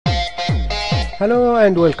Hello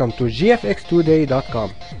and welcome to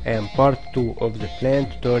gfx2day.com and part 2 of the plan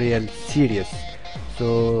tutorial series.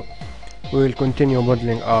 So we will continue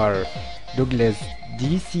modeling our Douglas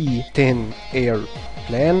DC-10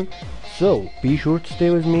 airplane. So be sure to stay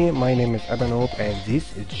with me. My name is Abanoub and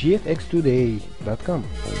this is gfx2day.com.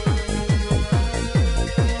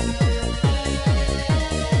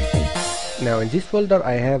 Now in this folder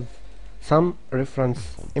I have some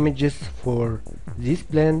reference images for this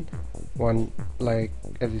plane, one like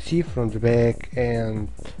as you see from the back and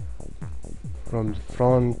from the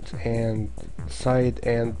front and side,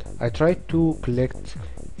 and I try to collect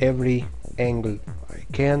every angle I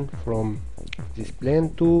can from this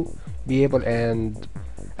plane to be able, and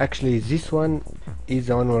actually this one is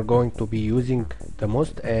the one we're going to be using the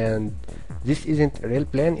most, and this isn't a real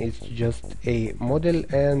plane, it's just a model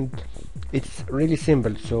and it's really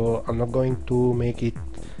simple, so I'm not going to make it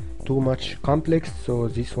too much complex. So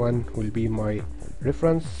this one will be my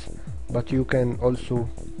reference, but you can also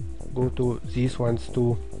go to these ones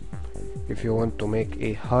too if you want to make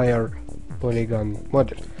a higher polygon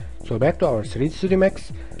model. So back to our 3D Studio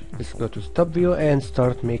Max, let's go to top view and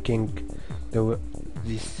start making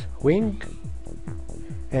this wing,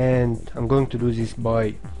 and I'm going to do this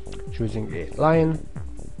by choosing a line,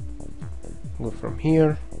 go from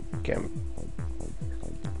here, can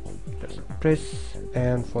just press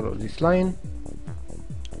and follow this line,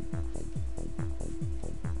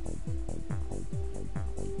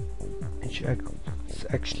 which is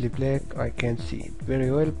actually black. I can't see it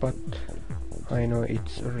very well, but I know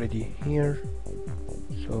it's already here.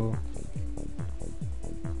 So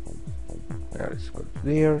now let's go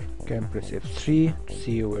there, can press F3 to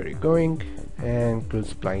see where you're going and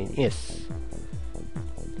close spline S.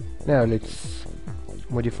 Now let's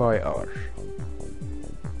modify our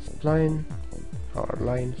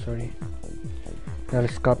line, sorry. Now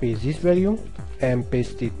let's copy this value and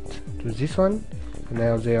paste it to this one.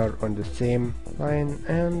 Now they are on the same line,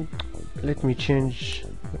 and let me change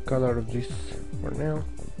the color of this for now.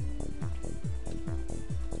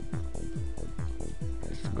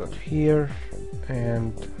 Let's go to here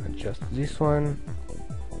and adjust this one.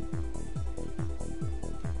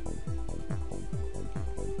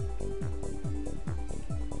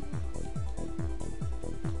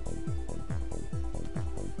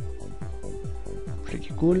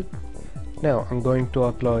 Pretty cool. Now I'm going to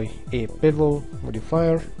apply a bevel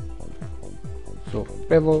modifier, so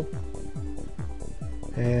bevel,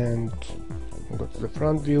 and go to the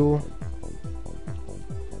front view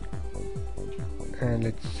and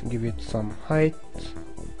let's give it some height,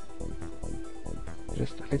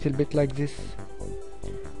 just a little bit like this.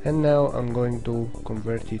 And now I'm going to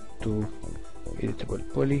convert it to editable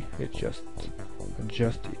poly. Let's just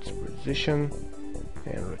adjust its position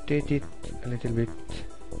and rotate it a little bit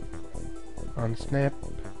on snap.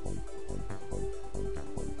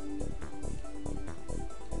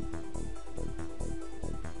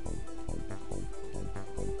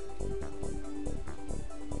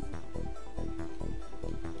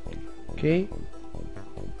 Okay,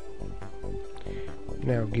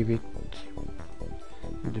 now give it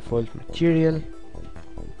default material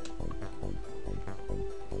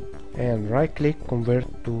and right click, convert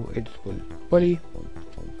to editable poly,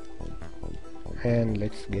 and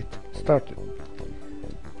let's get started.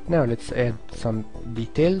 Now let's add some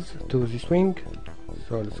details to this wing.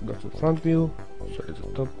 So let's go to the front view, sorry, the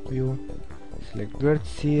top view, select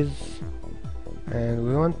vertices, and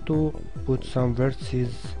we want to put some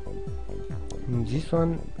vertices in this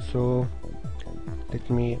one. So let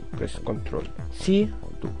me press Ctrl C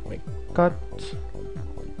to make cut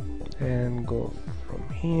and go from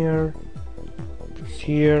here to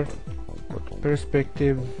here, go to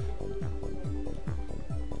perspective,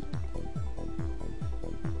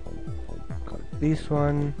 cut this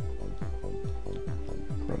one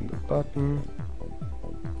from the bottom,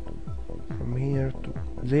 from here to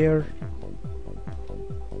there.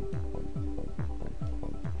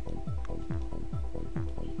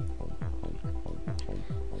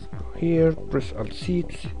 Here, press Alt C,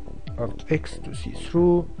 Alt X to see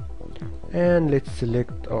through, and let's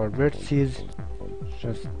select our vertices,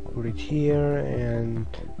 just put it here and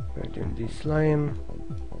put it in this line,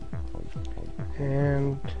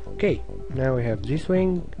 and okay, now we have this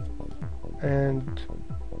wing, and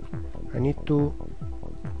I need to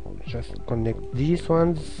just connect these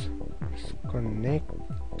ones, just connect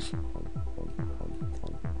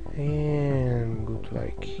and go to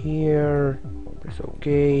like here, press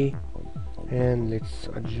OK, and let's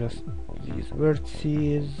adjust these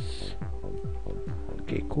vertices.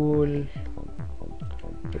 Okay, cool.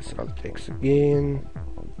 Press Alt X again,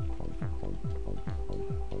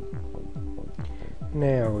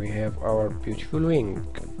 Now we have our beautiful wing.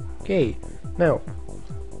 Okay, now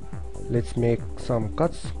let's make some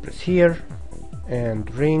cuts. Press here and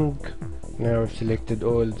ring. Now I've selected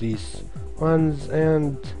all these ones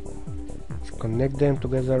and let's connect them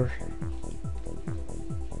together.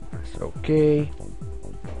 Press OK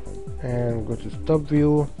and go to top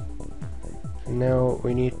view. Now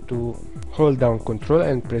we need to hold down Control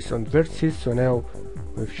and press on vertices. So now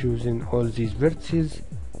we've chosen all these vertices,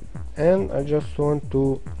 and I just want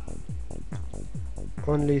to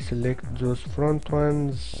only select those front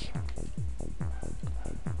ones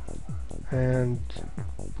and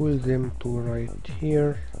pull them to right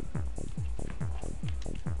here.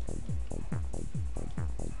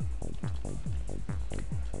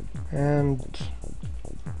 And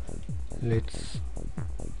let's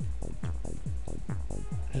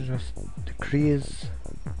just decrease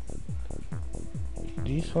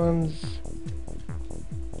these ones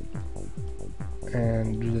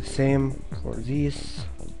and do the same for these,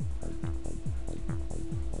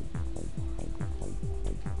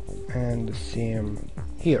 and the same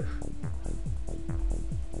here.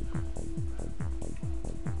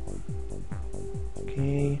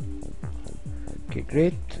 Okay,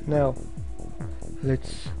 great. Now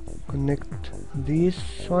let's connect these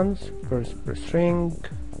ones. First press ring,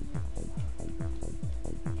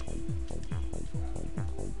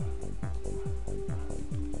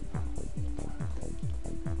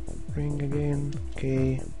 ring again.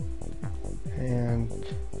 Okay, and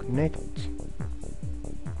connect.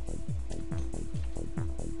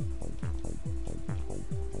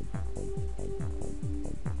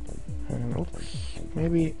 And oops,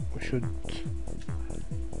 maybe we should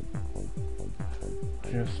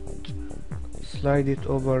just slide it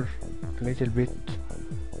over a little bit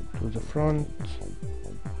to the front.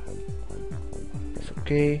 It's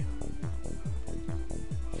okay.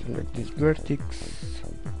 Select this vertex,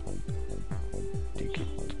 take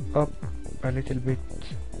it up a little bit,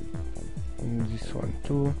 and this one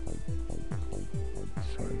too,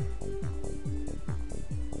 this one.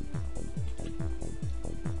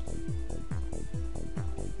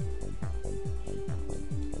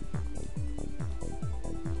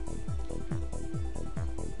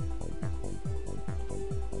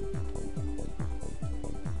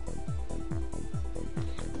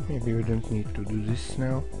 Maybe we don't need to do this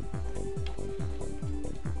now.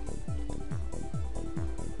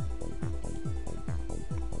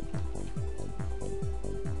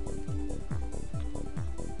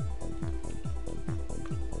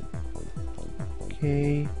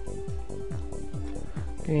 Okay,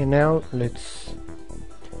 now let's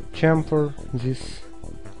chamfer this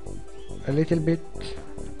a little bit.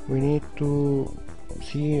 We need to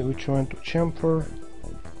see which one to chamfer.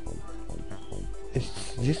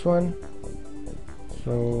 It's this one,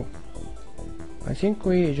 so I think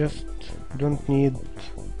we just don't need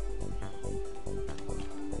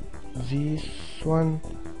this one,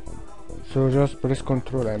 so just press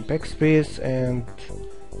Ctrl and backspace and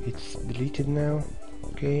it's deleted now.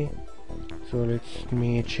 Okay, so let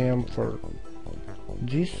me chamfer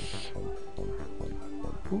this.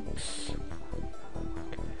 Oops.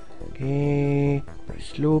 Okay,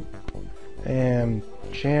 press loop and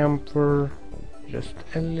chamfer just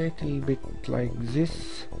a little bit like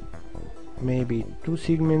this, maybe 2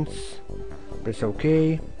 segments. Press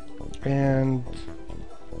OK, and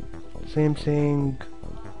same thing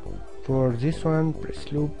for this one.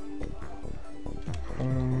 Press loop,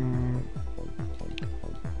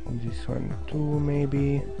 this one too,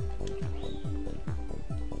 maybe.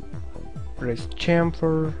 Press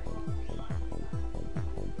chamfer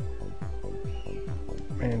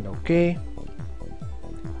and OK.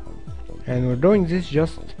 And we're doing this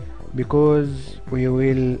just because we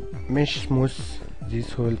will mesh smooth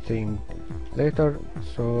this whole thing later,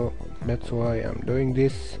 so that's why I'm doing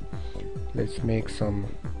this. Let's make some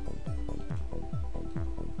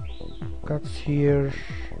cuts here,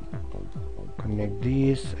 connect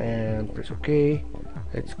these and press OK.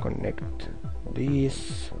 Let's connect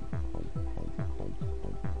these.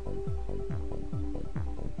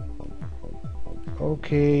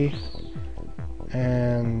 Okay,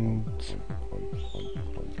 and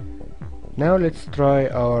now let's try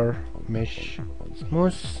our mesh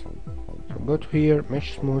smooth. So go to here,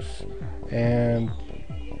 mesh smooth, and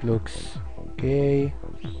looks okay.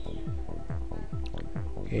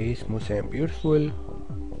 Okay, smooth and beautiful.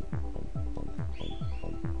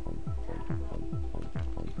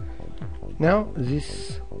 Now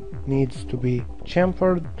this needs to be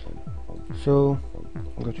chamfered, so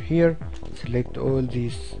go to here, select all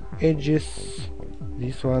these edges,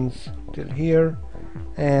 these ones till here,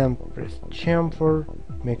 and press chamfer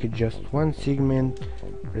make it just one segment,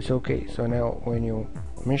 press OK. So now when you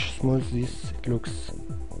mesh smooth this, it looks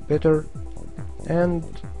better, and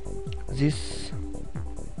this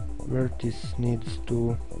vertex needs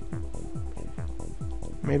to,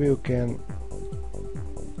 maybe you can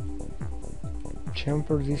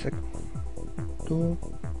chamfer this too.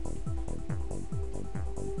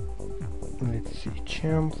 Let's see,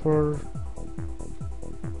 chamfer.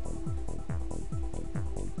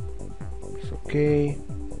 It's okay.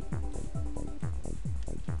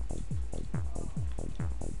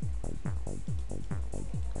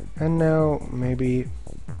 And now maybe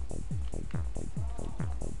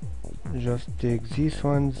just take these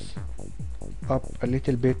ones up a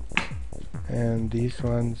little bit, and these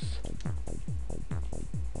ones,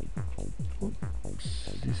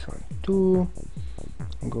 oops, this one too,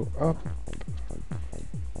 go up.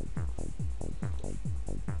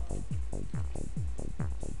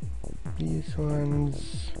 These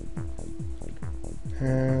ones,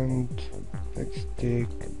 and let's take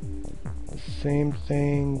the same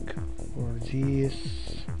thing for these.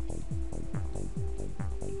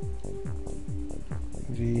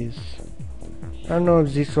 I don't know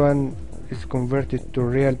if this one is converted to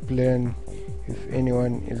real plane, if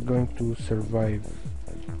anyone is going to survive,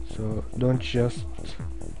 so don't just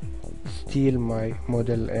steal my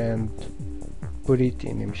model and put it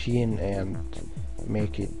in a machine and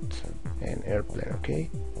make it an airplane, okay?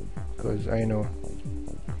 Because I know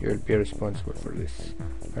you'll be responsible for this.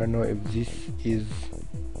 I don't know if this is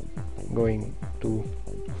going to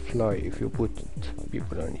fly if you put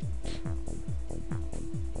people on it.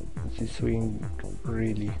 This wing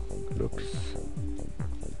really looks,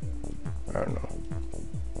 I don't know,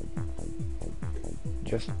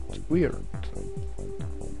 just weird.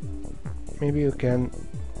 Maybe you can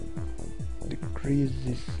decrease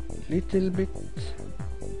this little bit.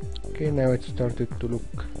 Okay, now it started to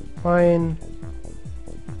look fine.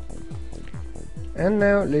 And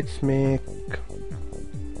now let's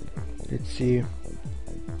see,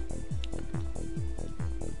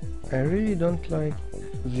 I really don't like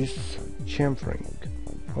this chamfering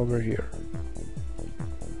over here,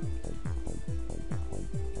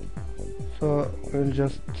 so we'll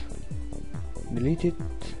just delete it,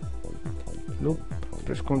 loop,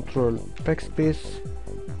 press Ctrl backspace.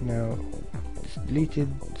 Now it's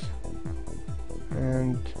deleted,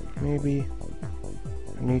 and maybe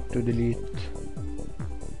I need to delete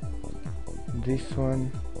this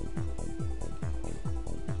one.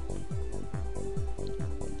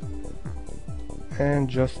 And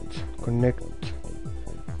just connect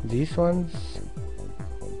these ones.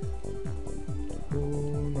 Oh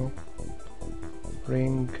no,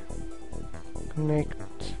 ring,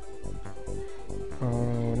 connect.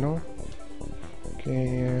 Oh no.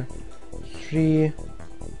 Okay, 3.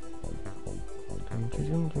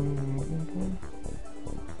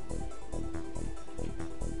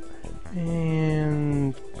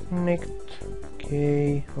 And connect.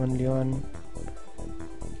 Okay, only one.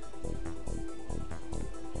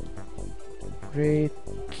 Great.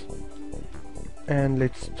 And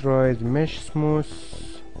let's try the mesh smooth,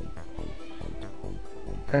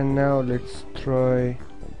 and now let's try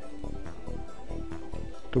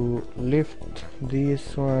to lift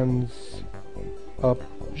these ones up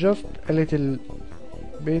just a little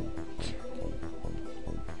bit,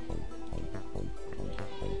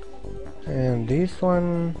 and this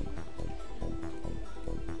one,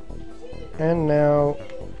 and now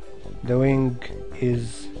the wing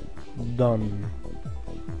is done.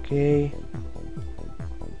 Okay,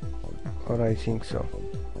 or I think so.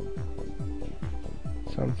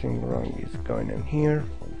 Something wrong is going on here.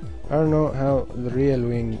 I don't know how the real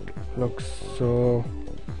wing looks, so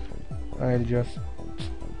I'll just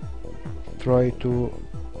try to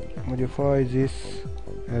modify this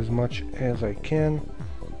as much as I can,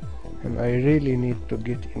 and I really need to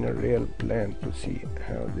get in a real plane to see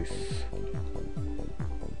how this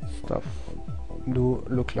stuff do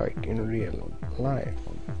look like in real life.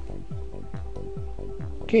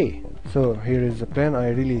 Okay, so here is the plan. I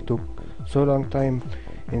really took so long time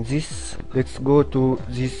in this. Let's go to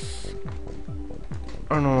this,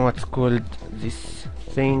 I don't know what's called, this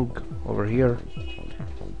thing over here,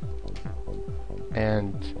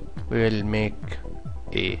 and we'll make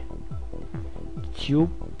a tube.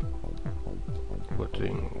 Go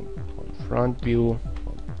to front view,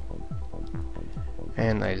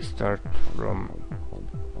 and I'll start from,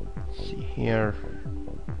 see here,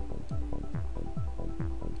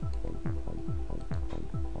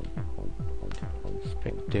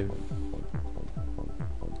 perspective,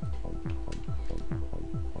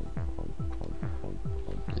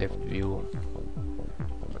 left view,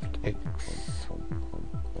 alt X,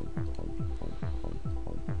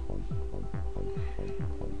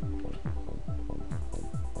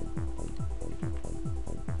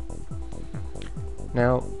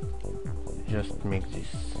 Now just make this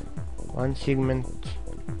one segment.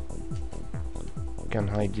 You can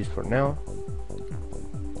hide this for now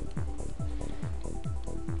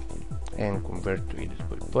and convert to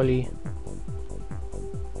editable poly.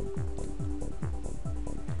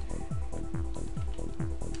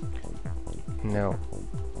 Now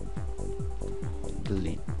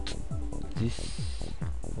delete this.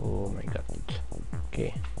 Oh my god.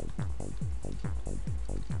 Okay,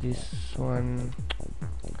 this one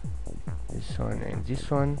and this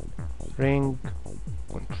one. Ring,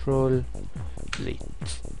 control, delete.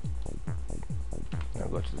 Now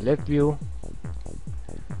go to the left view,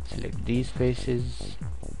 select these faces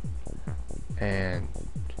and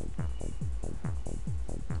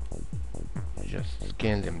just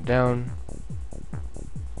scale them down.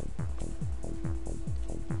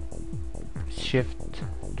 Shift,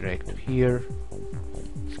 drag to here,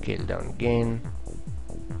 scale down again.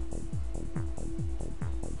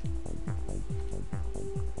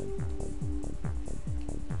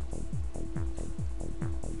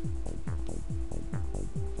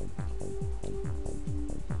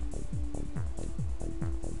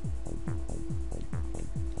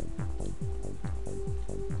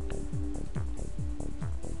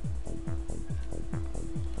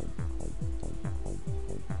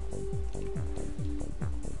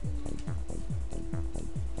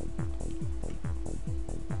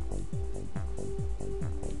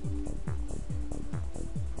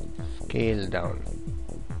 Scale down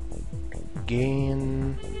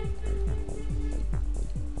again,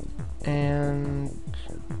 and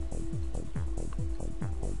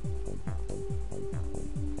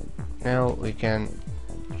now we can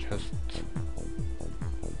just,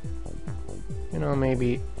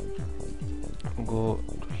 maybe go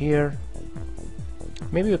to here.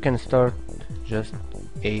 Maybe you can start just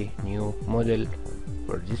a new model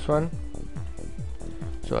for this one.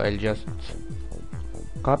 So I'll just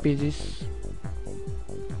copy this,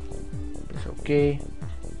 press OK.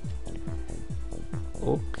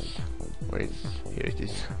 Oops, where is, here it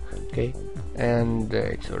is. Okay, and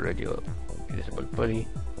it's already editable poly.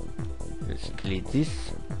 Let's delete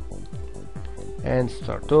this and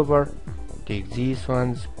start over. Take these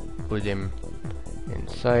ones, put them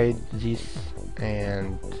inside this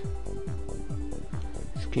and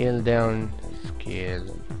scale down, scale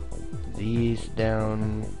these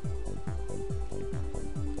down,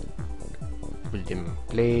 put them in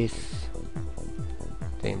place.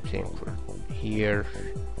 Same thing for here,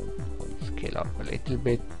 scale up a little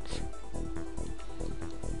bit,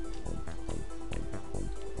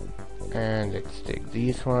 and let's take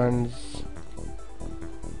these ones,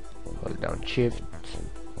 hold down shift,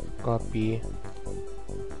 copy,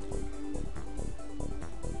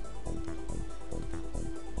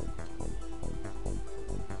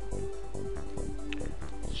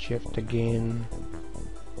 shift again,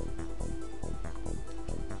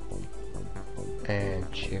 and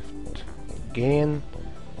shift again,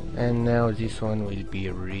 and now this one will be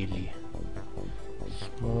really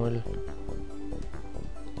small.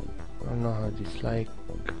 I don't know how this like.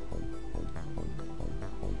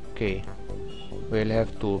 Okay, we'll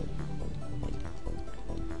have to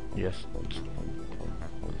just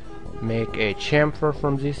make a chamfer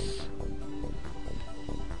from this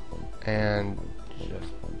and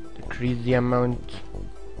just decrease the amount,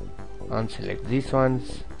 unselect these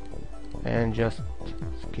ones and just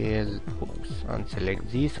scale,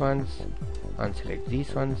 unselect these ones, unselect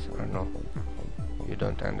these ones, or no, you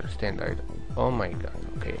don't understand either. Oh my god.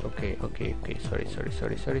 Okay, sorry,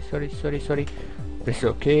 press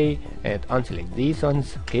OK and unselect these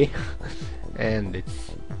ones. Okay. And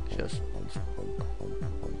let's just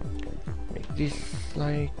make this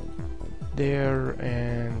like there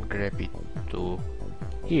and grab it to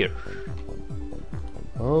here.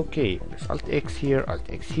 Okay, press Alt X here, Alt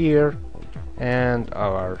X here, and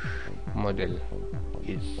our model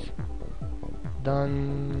is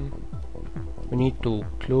done. We need to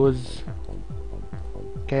close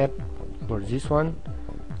cap for this one,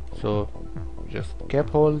 so just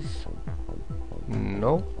cap holes,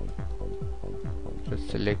 no, just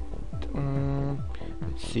select,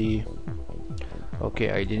 let's see.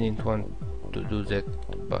 Okay, I didn't want to do that,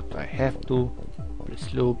 but I have to.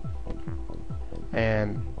 Press loop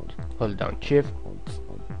and hold down shift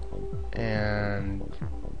and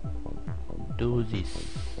do this.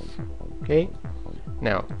 Okay,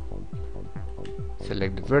 now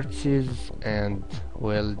select the vertices and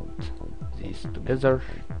weld these together,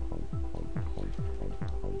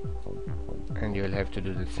 and you'll have to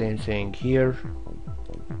do the same thing here.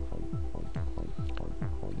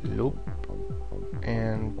 Loop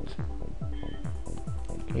and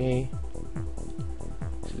okay,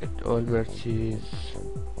 select all vertices.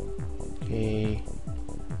 Okay,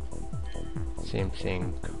 same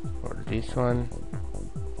thing for this one.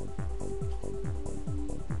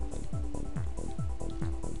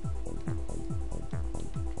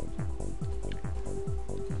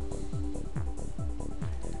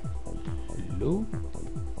 Loop.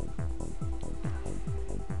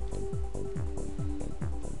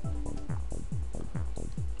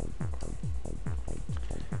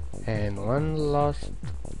 And one last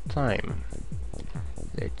time,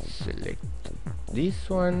 let's select this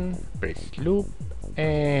one, press loop,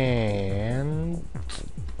 and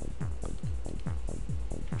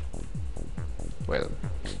well,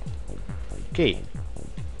 okay,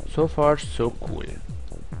 so far so cool.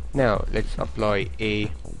 Now let's apply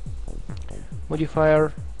a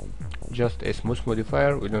modifier, just a smooth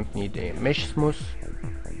modifier. We don't need a mesh smooth,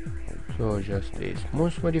 so just a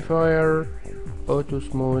smooth modifier, auto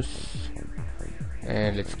smooth.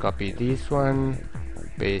 And let's copy this one,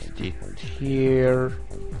 paste it here.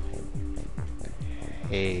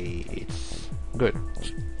 Hey, it's good.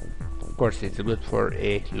 Of course it's good for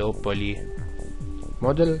a low poly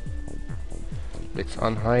model. Let's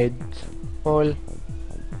unhide all,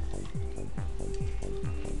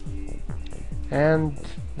 and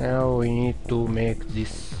now we need to make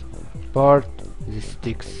this part,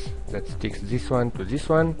 that sticks this one to this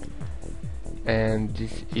one, and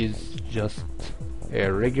this is just a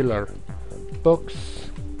regular box,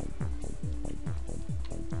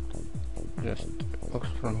 just a box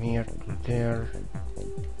from here to there,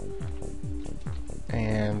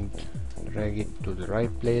 and drag it to the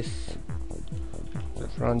right place, the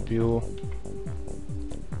front view,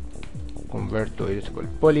 convert to editable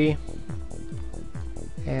poly,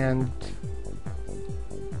 and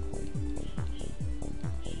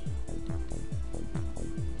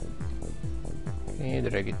okay,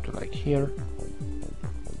 drag it to like here.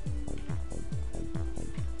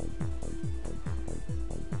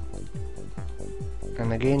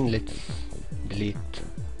 And again, let's delete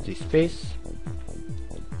this face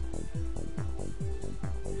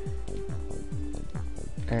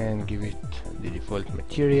and give it the default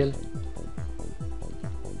material.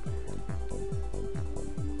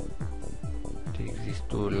 Take this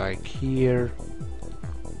to like here,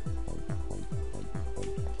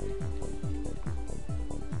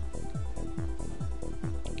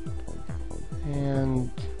 and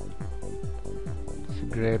let's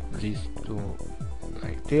grab these two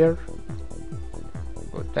like there,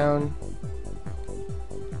 go down,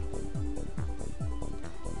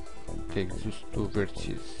 take these two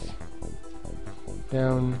vertices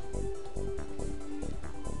down,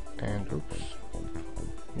 and oops,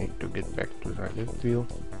 need to get back to the left view.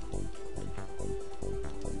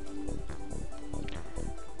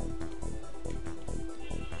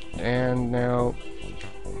 And now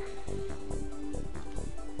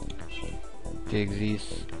take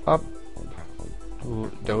this up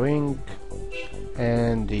to the wing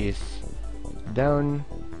and this down,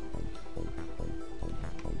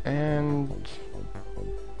 and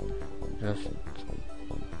just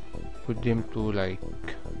put them to like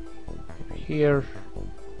here.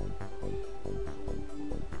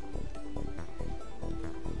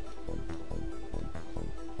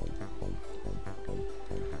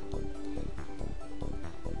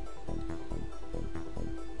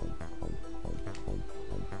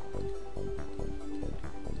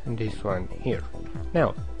 And this one here.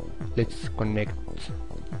 Now let's connect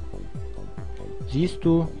these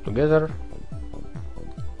two together.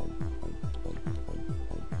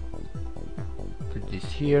 Put this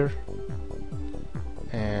here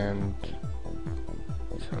and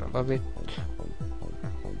this one above it,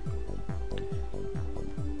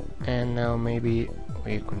 and now maybe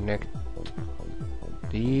we connect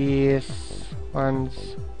these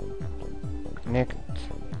ones, connect,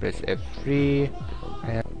 press F3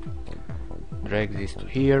 and drag this to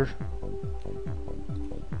here.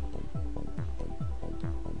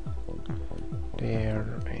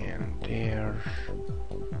 There and there,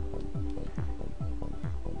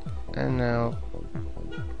 and now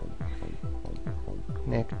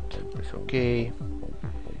connect, press OK.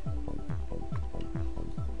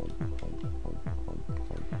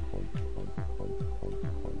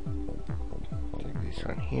 Take this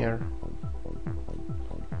one here,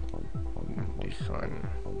 this one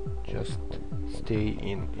just stay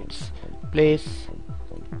in its place.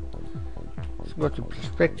 Let's go to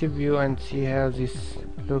perspective view and see how this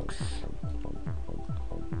looks.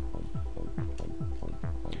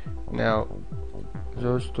 Now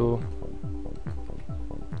those two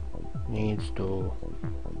needs to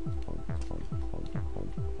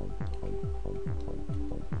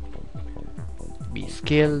be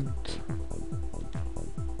scaled.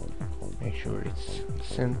 Make sure it's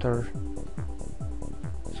center.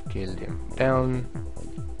 Scale them down.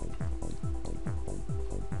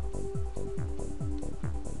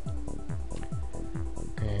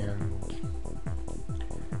 And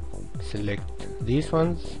select these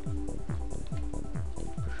ones.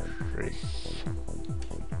 Press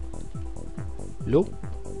loop.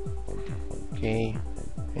 Okay.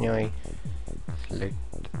 Anyway, select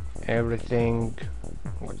everything.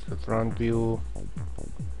 Go to the front view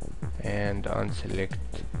and unselect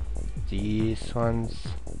these ones.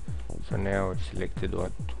 So now it's selected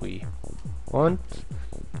what we want,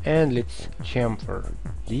 and let's chamfer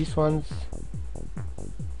these ones.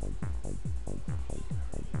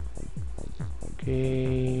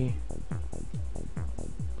 Okay,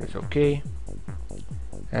 press OK,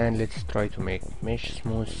 and let's try to make mesh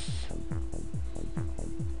smooth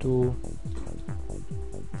 2,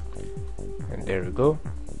 and there we go.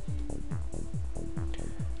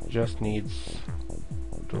 Just needs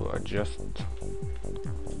to adjust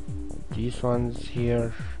these ones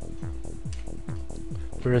here.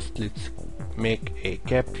 First, let's make a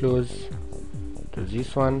cap close to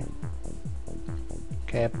this one,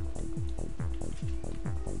 cap,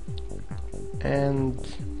 and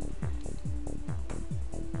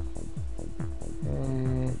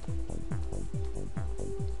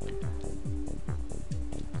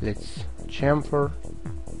let's chamfer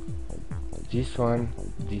this one,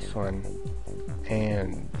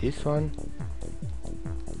 and this one,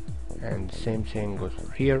 and the same thing goes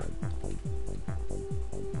for here.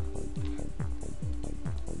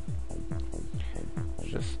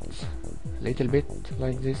 Just a little bit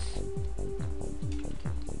like this.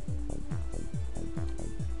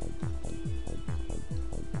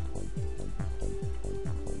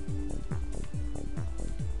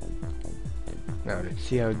 Now let's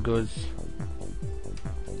see how it goes.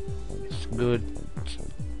 It's good.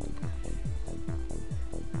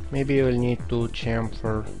 Maybe you'll need to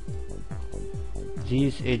chamfer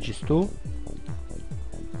these edges too.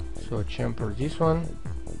 So chamfer this one.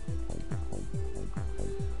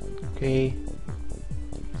 Okay.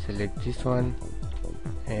 Select this one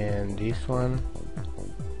and this one,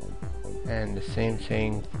 and the same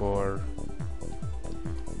thing for,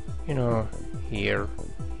 you know, here,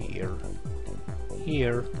 here,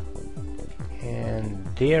 here, and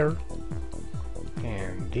there,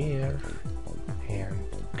 and there, and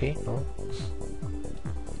okay, no.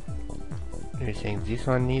 Do you think this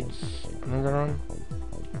one needs another one?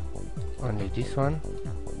 Only this one.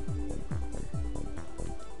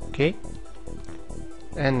 Okay.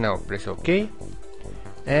 And now press OK.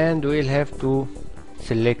 And we'll have to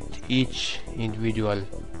select each individual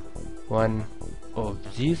one of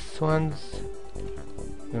these ones.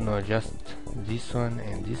 You know, just this one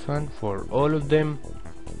and this one for all of them.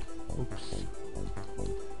 Oops.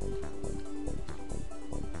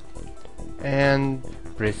 And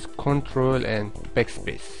press Ctrl and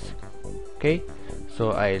backspace. Okay,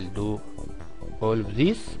 so I'll do all of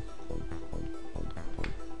these.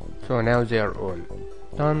 So now they are all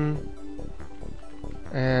done,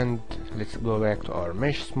 and let's go back to our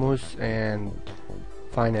mesh smooth, and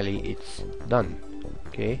finally it's done.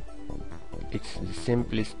 Okay, it's the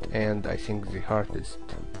simplest and I think the hardest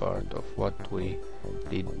part of what we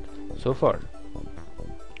did so far.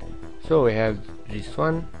 So we have this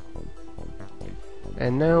one,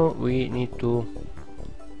 and now we need to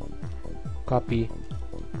copy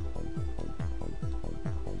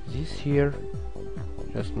this here.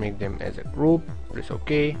 Just make them as a group, press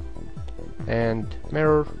OK, and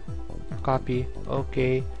mirror, copy,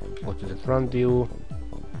 OK, go to the front view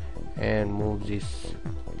and move this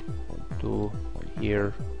to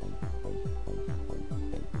here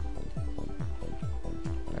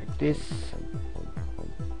like this.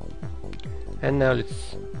 And now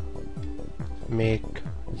let's make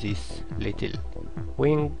this little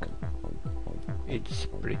wing. It's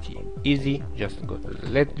pretty easy, just go to the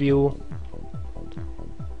left view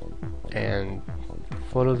and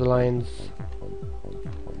follow the lines,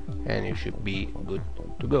 and you should be good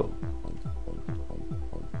to go.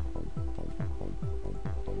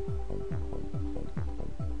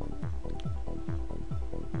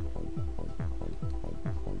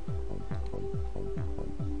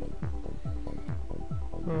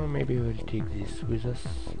 Maybe we'll take this with us.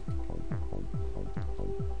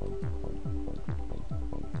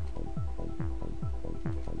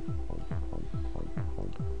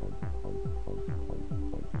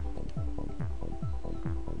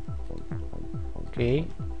 Okay,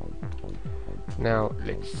 now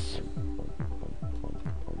let's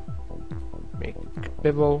make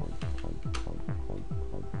bevel,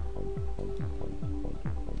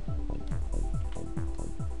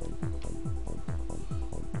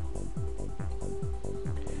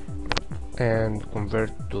 and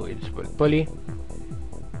convert to editable poly.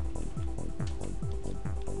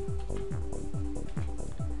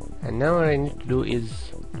 And now what I need to do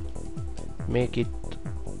is make it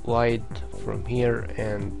wide from here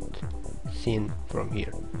and thin from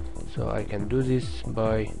here. So I can do this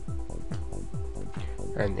by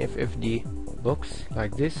an FFD box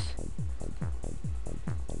like this.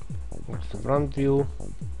 Go to the front view,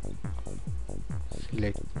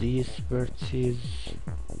 select these vertices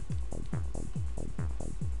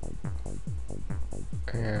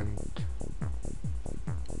and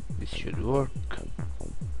this should work.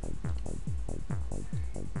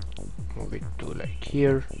 Move it to like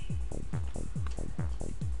here,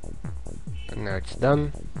 and now it's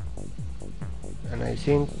done. And I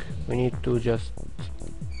think we need to just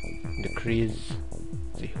decrease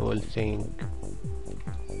the whole thing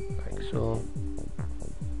like so.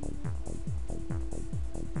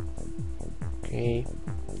 Okay,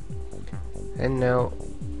 and now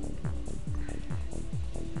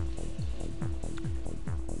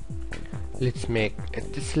let's make a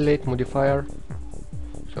tessellate modifier.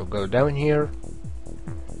 So go down here,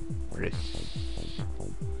 press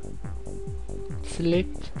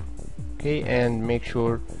tessellate, okay, and make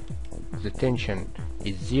sure the tension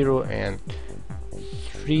is 0 and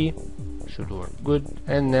 3 should work good.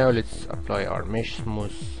 And now let's apply our mesh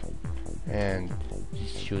smooth, and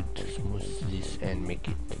this should smooth this and make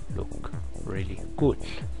it look really cool.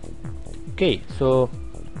 Okay, so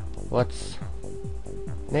what's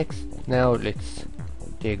next? Now let's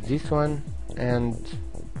take this one, and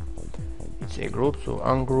it's a group, so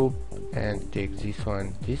ungroup, and take this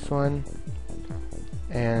one,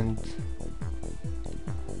 and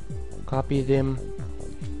copy them,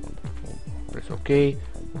 press OK,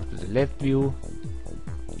 go to the left view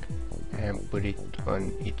and put it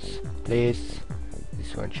on its place.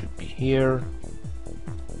 This one should be here,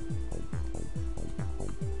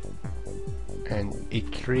 and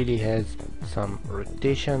it really has some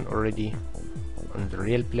rotation already on the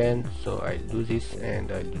real plane, so I'll do this,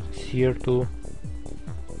 and I'll do this here too.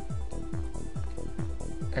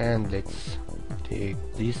 And let's take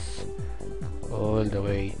this all the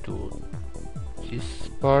way to this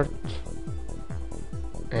part,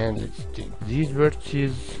 and let's take these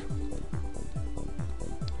vertices,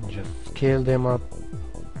 just scale them up,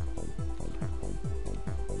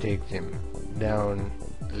 take them down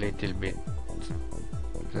a little bit.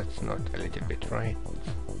 That's not a little bit, right?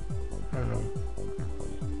 I don't know.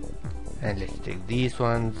 And let's take these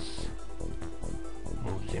ones,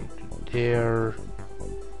 move them to there,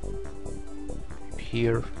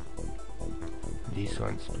 here, these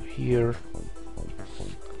ones to here,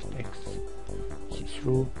 X, see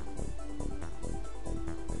through,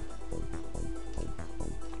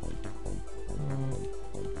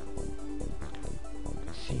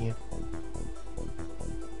 see,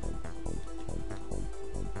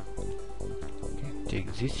 okay,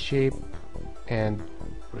 take this shape and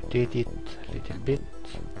rotate it a little bit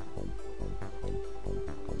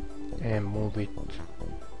and move it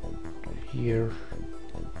to here,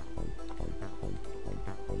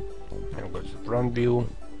 and go to the front view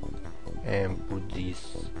and put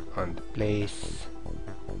this on the place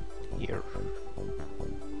here.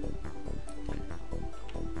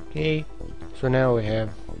 Okay, so now we have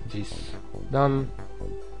this done,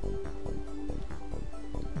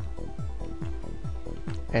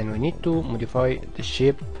 and we need to modify the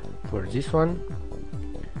shape for this one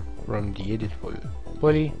from the editable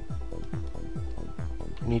poly.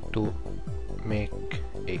 Need to make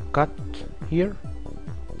a cut here,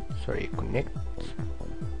 sorry, connect.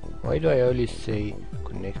 Why do I always say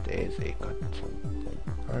connect as a cut?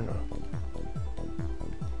 I don't know,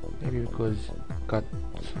 maybe because cut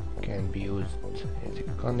can be used as a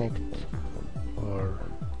connect or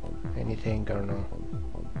anything, I don't know.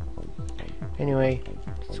 Anyway,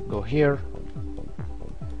 let's go here,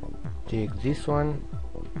 take this one,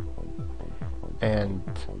 and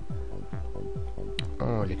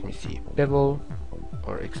let me see, bevel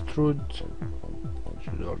or extrude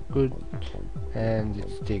should work good. And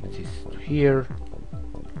let's take this to here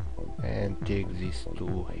and take this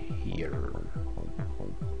to here.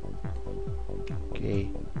 Okay,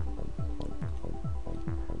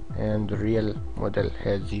 and the real model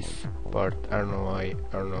has this part. I don't know why,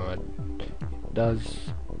 I don't know what it does.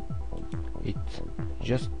 It's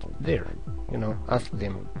just there, you know, ask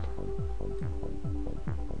them.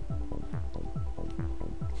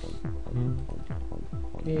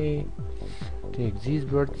 Okay, take these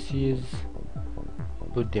vertices,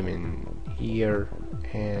 put them in here,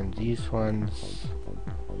 and these ones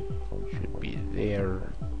should be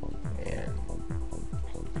there, and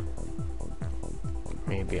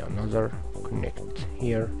maybe another connect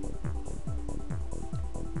here.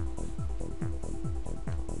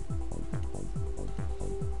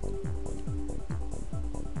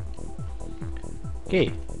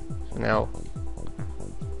 Okay, so now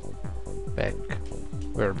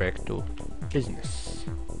we're back to business.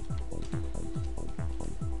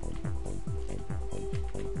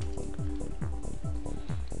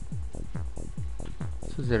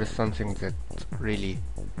 So there is something that really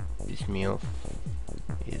pisses me off,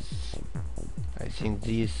 is I think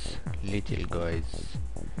these little guys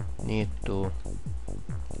need to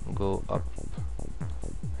go up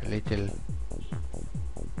a little.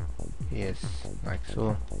 Yes, like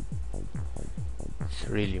so. It's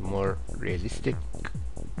really more realistic.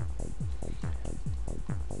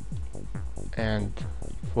 And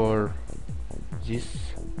for this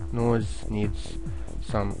nose needs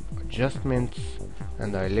some adjustments,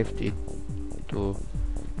 and I left it to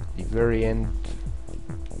the very end.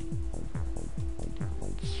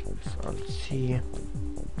 Let's Alt C.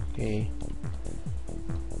 Okay.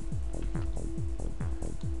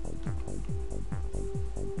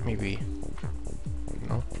 Maybe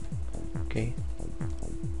no. Okay,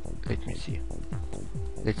 let me see.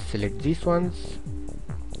 Let's select these ones,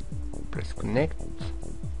 press connect,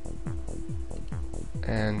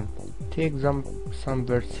 and take some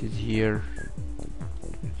vertices here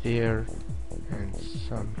to there, and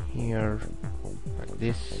some here like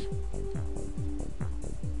this,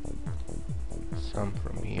 some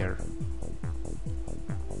from here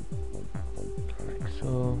like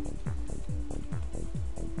so.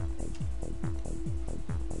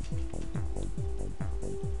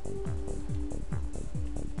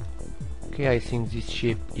 Okay, I think this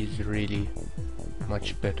shape is really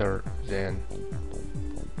much better than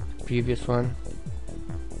the previous one.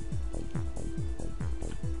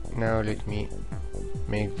 Now let me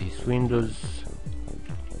make these windows,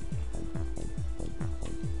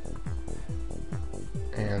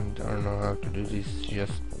 and I don't know how to do this.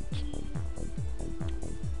 Just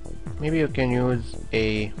maybe you can use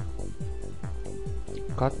a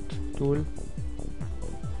cut tool.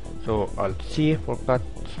 So Alt C for cut.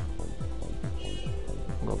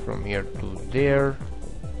 Go from here to there,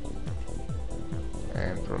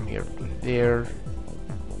 and from here to there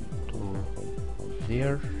to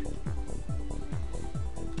there,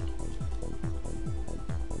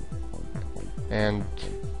 and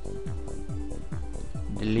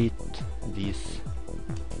delete these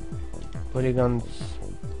polygons.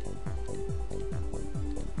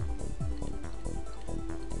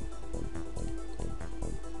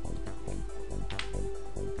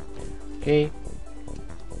 Okay,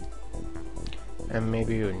 and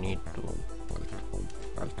maybe you need to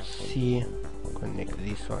Alt C, connect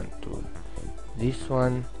this one to this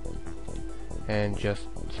one, and just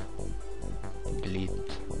delete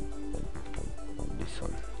this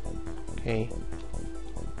one. Okay,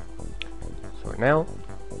 so now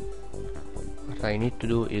what I need to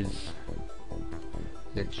do is,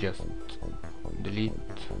 let's just delete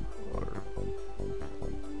or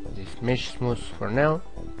this mesh smooth for now,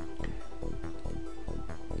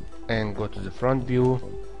 and go to the front view.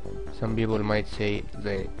 Some people might say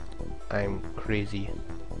that I'm crazy.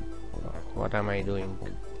 What am I doing?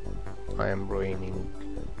 I am ruining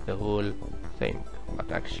the whole thing, but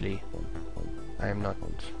actually I am not.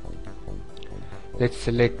 Let's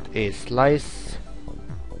select a slice.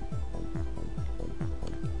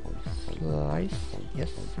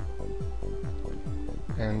 Yes,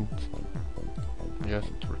 and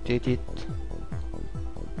just rotate it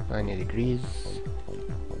 90 degrees.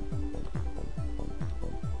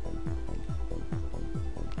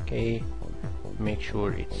 Okay, make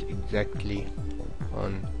sure it's exactly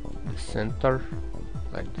on the center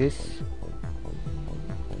like this,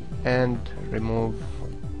 and remove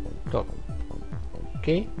top.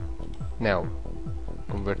 Okay, now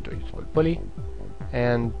convert to editable poly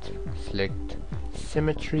and select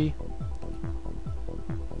symmetry.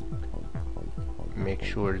 Make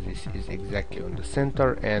sure this is exactly on the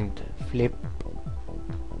center and flip.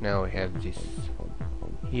 Now we have this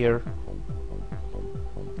here,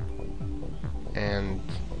 and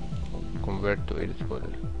convert to editable.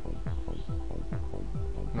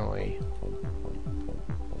 No way.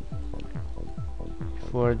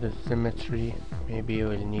 For the symmetry, maybe you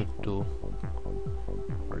will need to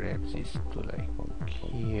wrap this to like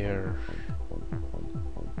here.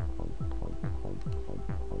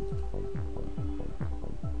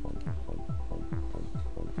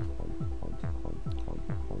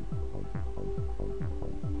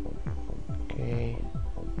 Okay,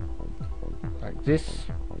 like this.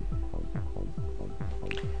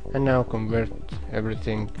 And now convert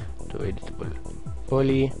everything to editable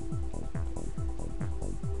poly,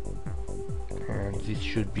 this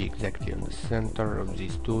should be exactly on the center of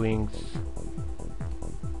these two wings.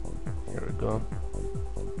 Here we go.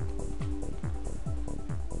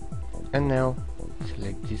 And now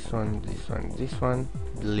select this one, this one, this one,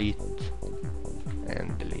 delete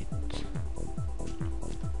and delete.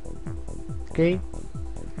 Okay,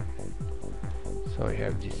 so we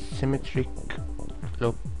have this symmetric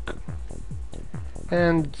look,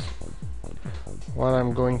 and what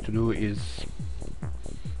I'm going to do is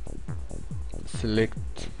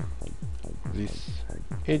select these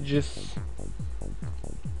edges.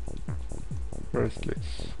 First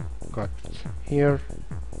let's cut here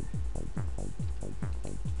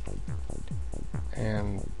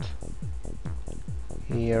and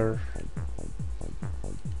here,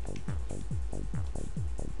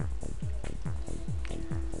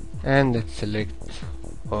 and let's select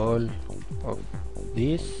all of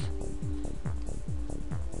these.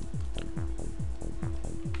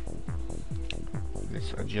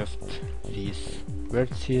 Let's adjust these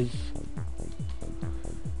vertices.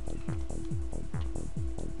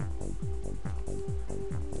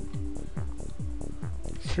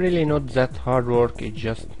 It's really not that hard work, it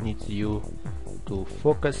just needs you to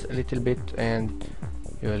focus a little bit and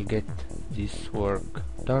you will get this work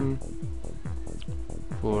done.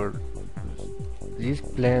 For this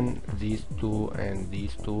plane, these two and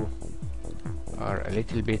these two are a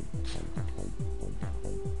little bit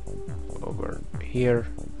over here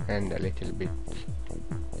and a little bit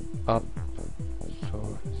up,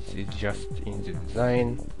 so this is just in the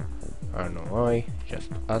design. I don't know why,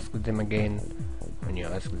 just ask them again when you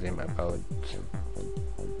ask them about,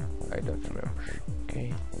 I don't remember.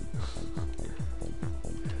 Okay,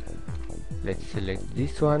 let's select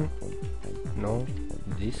this one, no,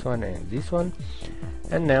 this one and this one,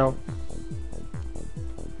 and now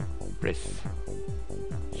press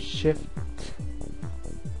shift,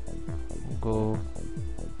 go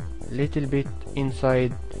a little bit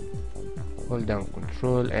inside, hold down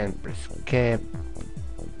control and press cap.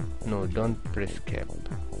 No, don't press cap.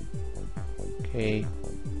 Okay,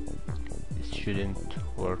 this shouldn't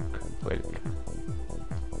work well.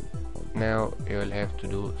 Now you will have to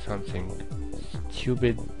do something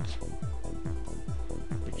stupid,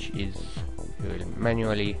 which is you will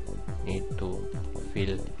manually need to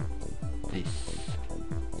fill this.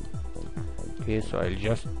 Okay, so I'll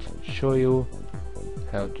just show you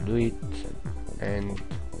how to do it and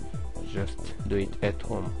just do it at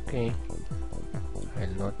home. Okay,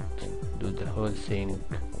 I'll not do the whole thing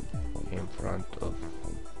in front of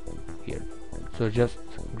here. So just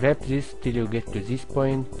grab this till you get to this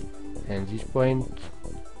point and this point,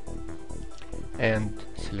 and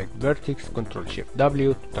select vertex, Ctrl Shift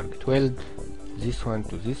W to target weld, this one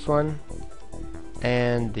to this one,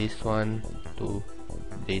 and this one to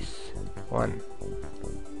this one.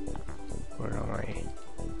 Where am I?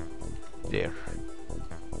 There.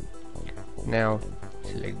 Now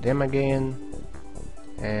select them again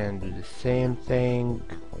and do the same thing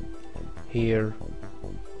here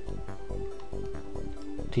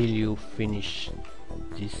till you finish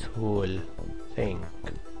this whole thing.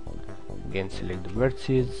 Again select the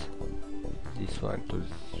vertices, this one to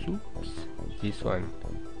oops, this one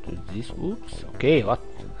to this, oops, okay, what?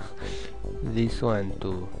 This one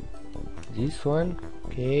to this one,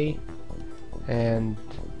 okay, and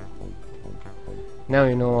now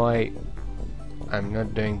you know why I'm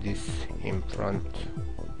not doing this in front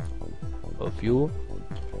of you.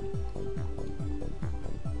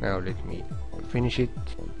 Now let me finish it.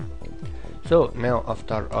 So now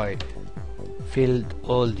after I filled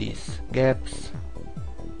all these gaps,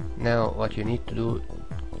 now what you need to do,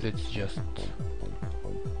 let's just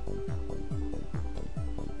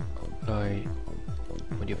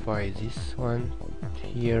modify this one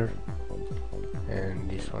here and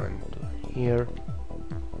this one to here.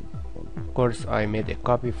 Of course I made a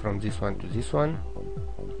copy from this one to this one,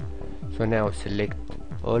 so now select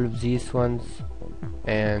all of these ones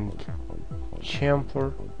and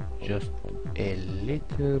chamfer just a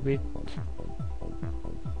little bit,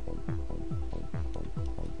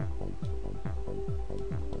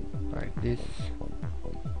 like this.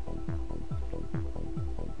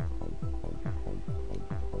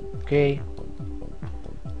 Okay,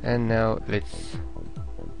 and now let's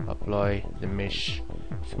apply the mesh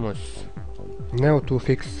smooth. Now to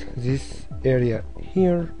fix this area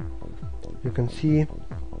here, you can see you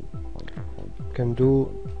can do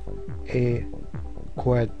a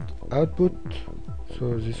quad output,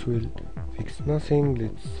 so this will fix nothing.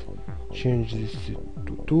 Let's change this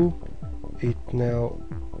to 2. It now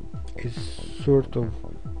is sort of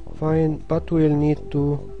fine, but we'll need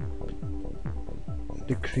to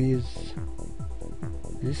decrease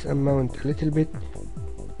this amount a little bit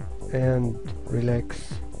and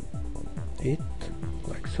relax it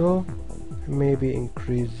like so. Maybe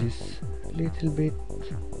increase this a little bit,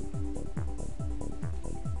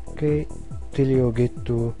 okay, till you get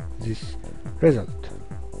to this result.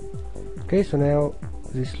 Okay, so now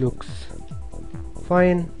this looks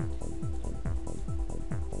fine,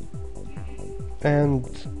 and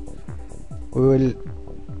we will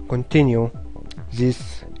continue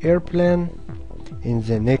this airplane in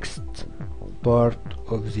the next part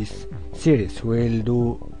of this series. We'll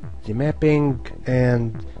do the mapping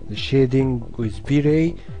and the shading with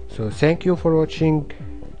vray. So thank you for watching.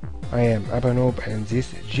 I am Abanoub and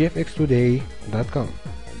this is gfx2day.com.